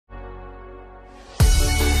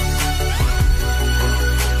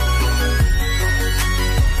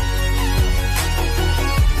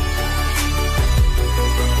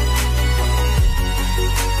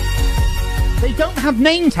don't have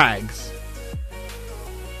name tags.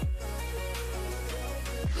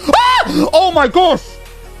 Ah! Oh my gosh!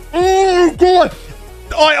 Oh god!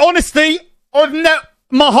 I honestly, I've never.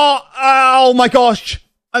 My heart. Oh my gosh!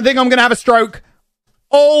 I think I'm gonna have a stroke.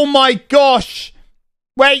 Oh my gosh!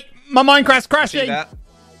 Wait, my Minecraft's crashing. See that?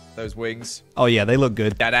 Those wings. Oh yeah, they look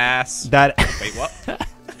good. That ass. That. Wait, what?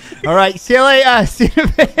 All right, see you later. See you in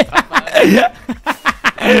a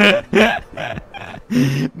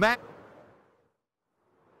bit. Matt.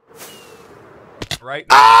 Right.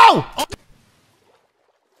 Oh!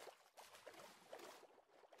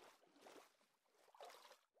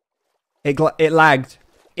 It lagged.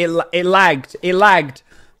 It lagged. It lagged.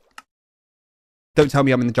 Don't tell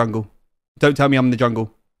me I'm in the jungle. Don't tell me I'm in the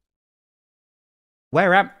jungle.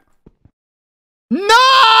 Where am? No!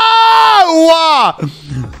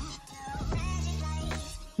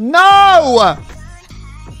 No!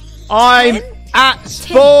 I'm at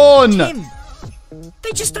spawn. Tim.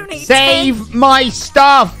 They just don't eat. Save my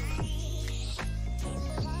stuff.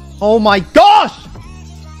 Oh my gosh!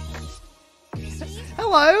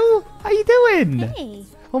 Hello, how you doing? Hey.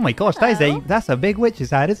 Oh my gosh, Hello. that's a big witch's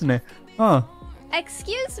hat, isn't it? Oh.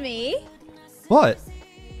 Excuse me. What?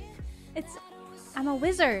 I'm a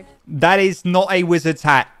wizard. That is not a wizard's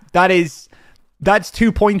hat. That's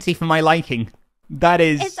too pointy for my liking.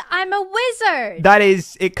 I'm a wizard.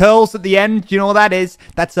 It curls at the end. Do you know what that is?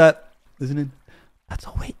 That's a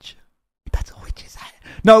witch. That's a witch's hat.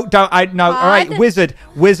 No, don't. No. All right, wizard.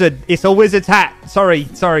 It's a wizard's hat. Sorry.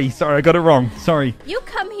 I got it wrong. Sorry. You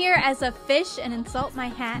come here as a fish and insult my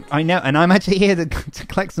hat. I know, and I'm actually here to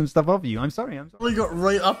collect some stuff off you. I'm sorry. We got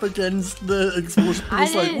right up against the explosion. I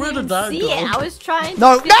It's like, didn't where did even that see go? it. I was trying to.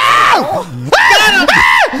 No!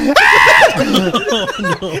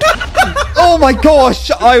 Oh my gosh!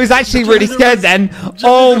 I was actually really scared then.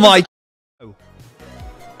 Oh my.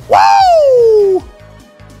 Woo!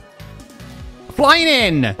 Flying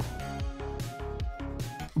in.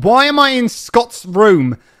 Why am I in Scott's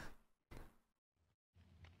room?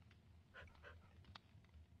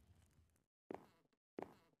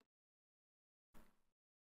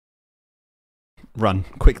 Run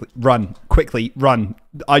quickly! Run!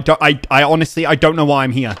 I honestly, I don't know why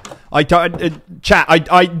I'm here. I don't, chat.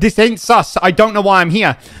 This ain't sus. I don't know why I'm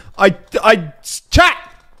here. Chat.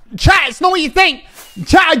 It's not what you think.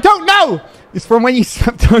 Chat. I don't know. It's from when you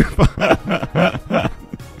slept over.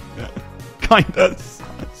 Kinda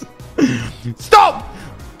sus. Stop.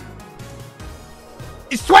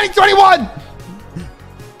 It's 2021.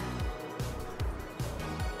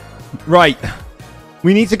 Right.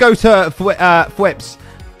 We need to go to Flips.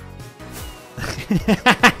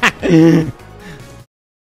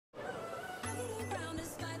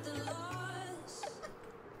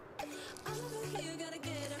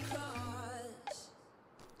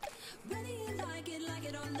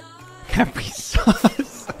 Can't be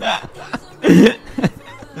sus.